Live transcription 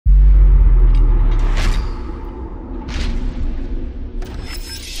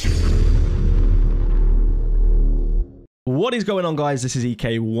What is going on, guys? This is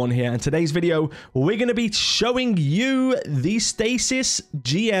EK1 here, and today's video we're going to be showing you the Stasis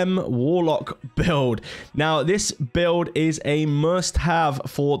GM Warlock build. Now this build is a must-have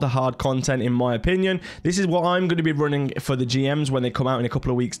for the hard content, in my opinion. This is what I'm going to be running for the GMs when they come out in a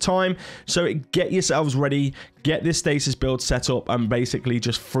couple of weeks time. So get yourselves ready, get this Stasis build set up, and basically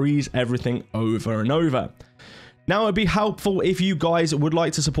just freeze everything over and over. Now, it'd be helpful if you guys would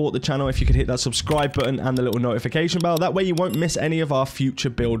like to support the channel, if you could hit that subscribe button and the little notification bell. That way you won't miss any of our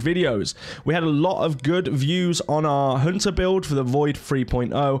future build videos. We had a lot of good views on our Hunter build for the Void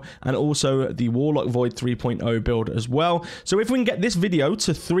 3.0 and also the Warlock Void 3.0 build as well. So if we can get this video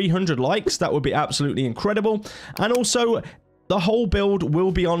to 300 likes, that would be absolutely incredible. And also, the whole build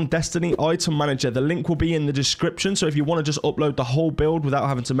will be on Destiny Item Manager. The link will be in the description, so if you want to just upload the whole build without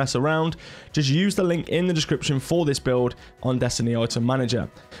having to mess around, just use the link in the description for this build on Destiny Item Manager.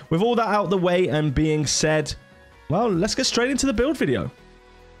 With all that out of the way and being said, well, let's get straight into the build video.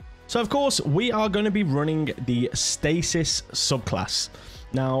 So, of course, we are going to be running the Stasis subclass.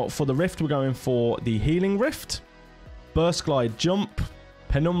 Now, for the Rift, we're going for the Healing Rift, Burst Glide Jump,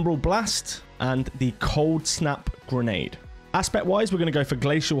 Penumbral Blast, and the Cold Snap Grenade. Aspect-wise, we're going to go for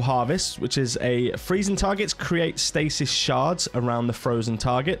Glacial Harvest, which is a freezing targets create stasis shards around the frozen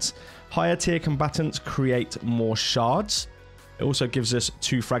targets. Higher tier combatants create more shards. It also gives us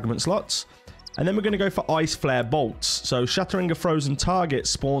 2 fragment slots. And then we're going to go for Ice Flare Bolts. So shattering a frozen target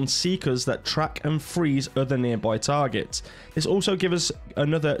spawns seekers that track and freeze other nearby targets. This also gives us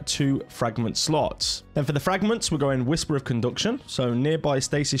another 2 fragment slots. Then for the fragments, we're going Whisper of Conduction. So nearby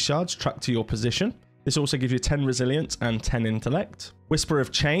stasis shards track to your position. This also gives you 10 resilience and 10 intellect. Whisper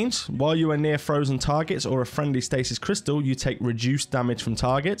of Change. While you are near frozen targets or a friendly stasis crystal, you take reduced damage from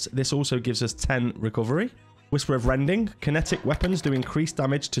targets. This also gives us 10 recovery. Whisper of Rending. Kinetic weapons do increased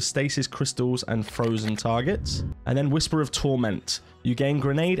damage to stasis crystals and frozen targets. And then Whisper of Torment. You gain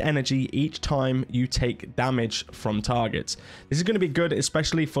grenade energy each time you take damage from targets. This is going to be good,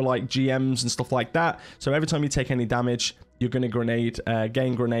 especially for like GMs and stuff like that. So every time you take any damage, you're going to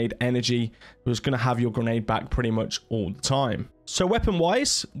gain grenade energy. You're just going to have your grenade back pretty much all the time. So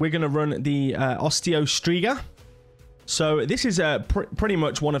weapon-wise, we're going to run the Osteo Striga. So this is pretty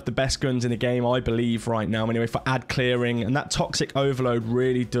much one of the best guns in the game, I believe, right now, anyway, for ad clearing. And that Toxic Overload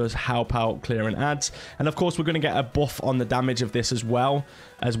really does help out clearing ads. And of course, we're going to get a buff on the damage of this as well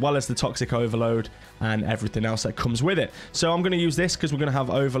as the Toxic Overload and everything else that comes with it. So I'm going to use this because we're going to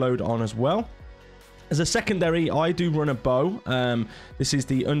have Overload on as well. As a secondary, I do run a bow. This is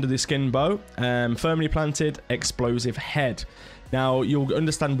the Under the Skin bow. Firmly planted, explosive head. Now, you'll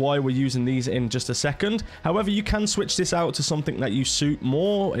understand why we're using these in just a second. However, you can switch this out to something that you suit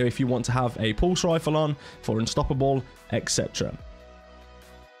more if you want to have a pulse rifle on for Unstoppable, etc.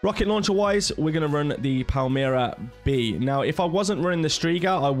 Rocket launcher wise, we're going to run the Palmyra B. Now, if I wasn't running the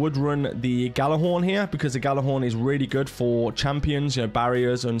Striga, I would run the Gallahorn here because the Gallahorn is really good for champions, you know,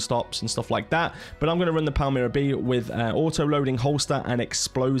 barriers, unstops, and stuff like that. But I'm going to run the Palmyra B with auto-loading holster and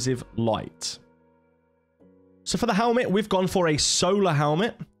explosive light. So for the helmet, we've gone for a solar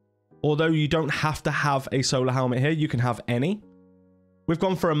helmet. Although you don't have to have a solar helmet here, you can have any. We've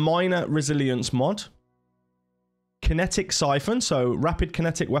gone for a minor resilience mod. Kinetic Siphon, so rapid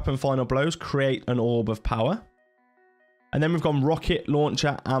kinetic weapon final blows create an orb of power. And then we've gone rocket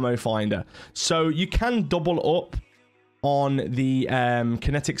launcher ammo finder. So you can double up on the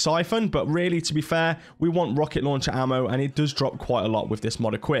kinetic siphon, but really, to be fair, we want rocket launcher ammo, and it does drop quite a lot with this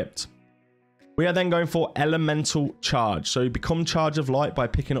mod equipped. We are then going for elemental charge. So you become Charge of Light by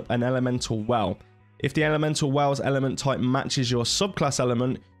picking up an elemental well. If the elemental well's element type matches your subclass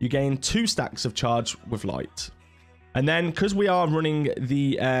element, you gain 2 stacks of charge with light. And then, because we are running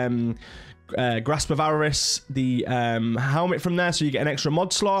the Grasp of Avarice, the helmet from there, so you get an extra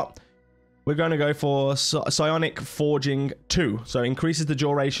mod slot, we're going to go for Psionic Forging 2. So it increases the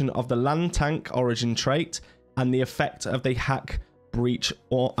duration of the Land Tank origin trait and the effect of the Hack, Breach,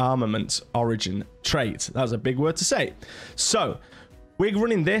 or Armament origin trait. That was a big word to say. So we're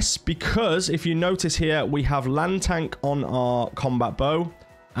running this because if you notice here, we have Land Tank on our combat bow.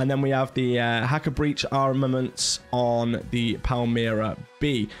 And then we have the Hacker Breach armaments on the Palmyra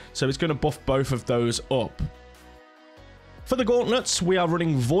B. So it's going to buff both of those up. For the gauntlets, we are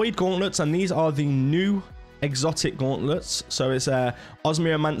running Void Gauntlets, and these are the new exotic gauntlets. So it's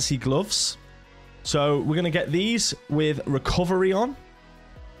Osmiomancy Gloves. So we're going to get these with Recovery on,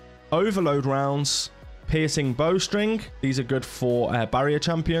 Overload Rounds, Piercing Bowstring. These are good for barrier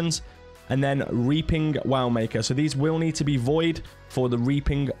champions. And then Reaping Wowmaker. So these will need to be void for the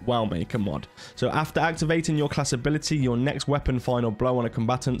Reaping Wowmaker mod. So after activating your class ability, your next weapon final blow on a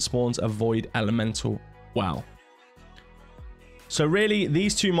combatant spawns a void elemental wow. So really,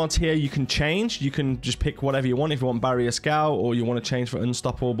 these two mods here you can change. You can just pick whatever you want. If you want Barrier Scout, or you want to change for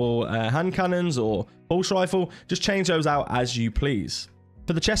Unstoppable hand cannons or pulse rifle, just change those out as you please.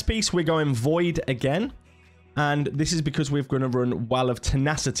 For the chest piece, we're going Void again. And this is because we're going to run Well of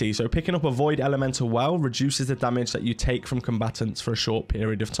Tenacity. So picking up a Void Elemental Well reduces the damage that you take from combatants for a short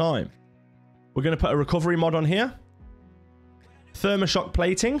period of time. We're going to put a recovery mod on here. Thermoshock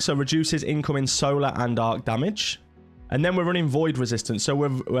Plating, so reduces incoming solar and arc damage. And then we're running Void Resistance, so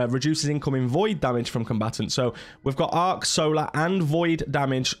we're reduces incoming Void damage from combatants. So we've got Arc, Solar, and Void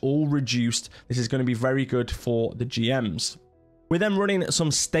damage all reduced. This is going to be very good for the GMs. We're then running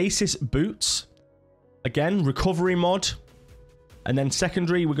some Stasis Boots. Again, Recovery mod. And then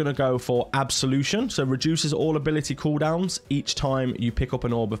secondary, we're going to go for Absolution. So reduces all ability cooldowns each time you pick up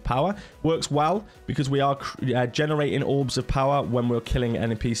an Orb of Power. Works well because we are generating Orbs of Power when we're killing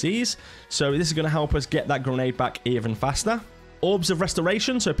NPCs. So this is going to help us get that grenade back even faster. Orbs of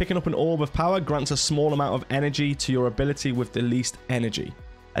Restoration. So picking up an Orb of Power grants a small amount of energy to your ability with the least energy.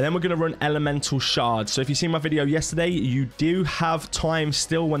 And then we're going to run Elemental Shards. So if you see my video yesterday, you do have time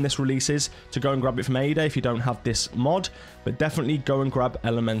still when this releases to go and grab it from Ada if you don't have this mod. But definitely go and grab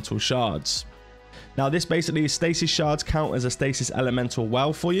Elemental Shards. Now this basically is Stasis Shards count as a Stasis Elemental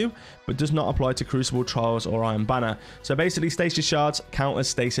Well for you, but does not apply to Crucible, Trials, or Iron Banner. So basically Stasis Shards count as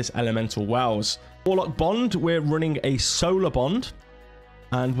Stasis Elemental Wells. Warlock Bond, we're running a Solar Bond.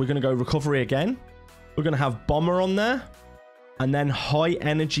 And we're going to go Recovery again. We're going to have Bomber on there. And then High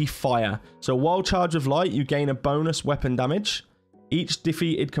Energy Fire. So while charged with light, you gain a bonus weapon damage. Each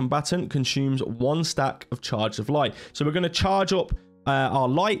defeated combatant consumes 1 stack of charged of light. So we're going to charge up our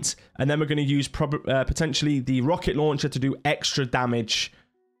light, and then we're going to use potentially the rocket launcher to do extra damage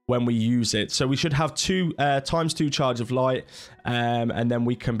when we use it. So we should have times 2 charge of light, and then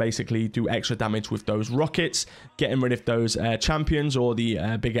we can basically do extra damage with those rockets, getting rid of those champions or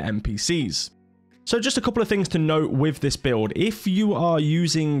the bigger NPCs. So just a couple of things to note with this build. If you are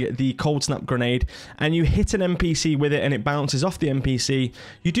using the Cold Snap grenade and you hit an NPC with it and it bounces off the NPC,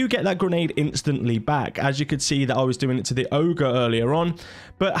 you do get that grenade instantly back. As you could see that I was doing it to the Ogre earlier on.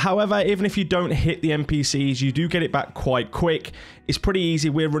 But however, even if you don't hit the NPCs, you do get it back quite quick. It's pretty easy.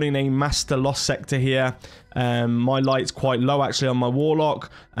 We're running a Master Loss Sector here. My light's quite low actually on my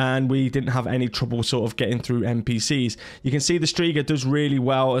Warlock, and we didn't have any trouble sort of getting through NPCs. You can see the Striga does really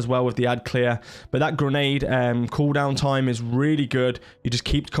well as well with the ad clear, but that grenade cooldown time is really good. You just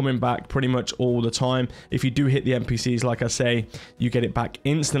keep coming back pretty much all the time. If you do hit the NPCs, like I say, you get it back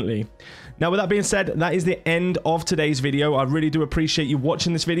instantly. Now with that being said, that is the end of today's video. I really do appreciate you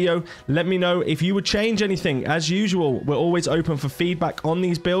watching this video. Let me know if you would change anything. As usual, we're always open for feedback on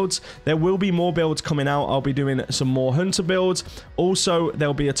these builds. There will be more builds coming out. I'll be doing some more Hunter builds. Also,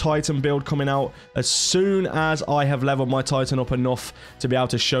 there'll be a Titan build coming out as soon as I have leveled my Titan up enough to be able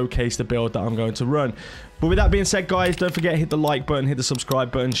to showcase the build that I'm going to run. But with that being said, guys, don't forget to hit the like button, hit the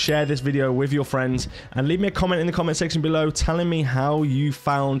subscribe button, share this video with your friends, and leave me a comment in the comment section below telling me how you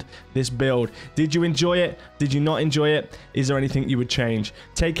found this build. Did you enjoy it? Did you not enjoy it? Is there anything you would change?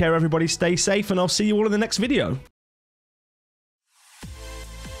 Take care, everybody. Stay safe, and I'll see you all in the next video.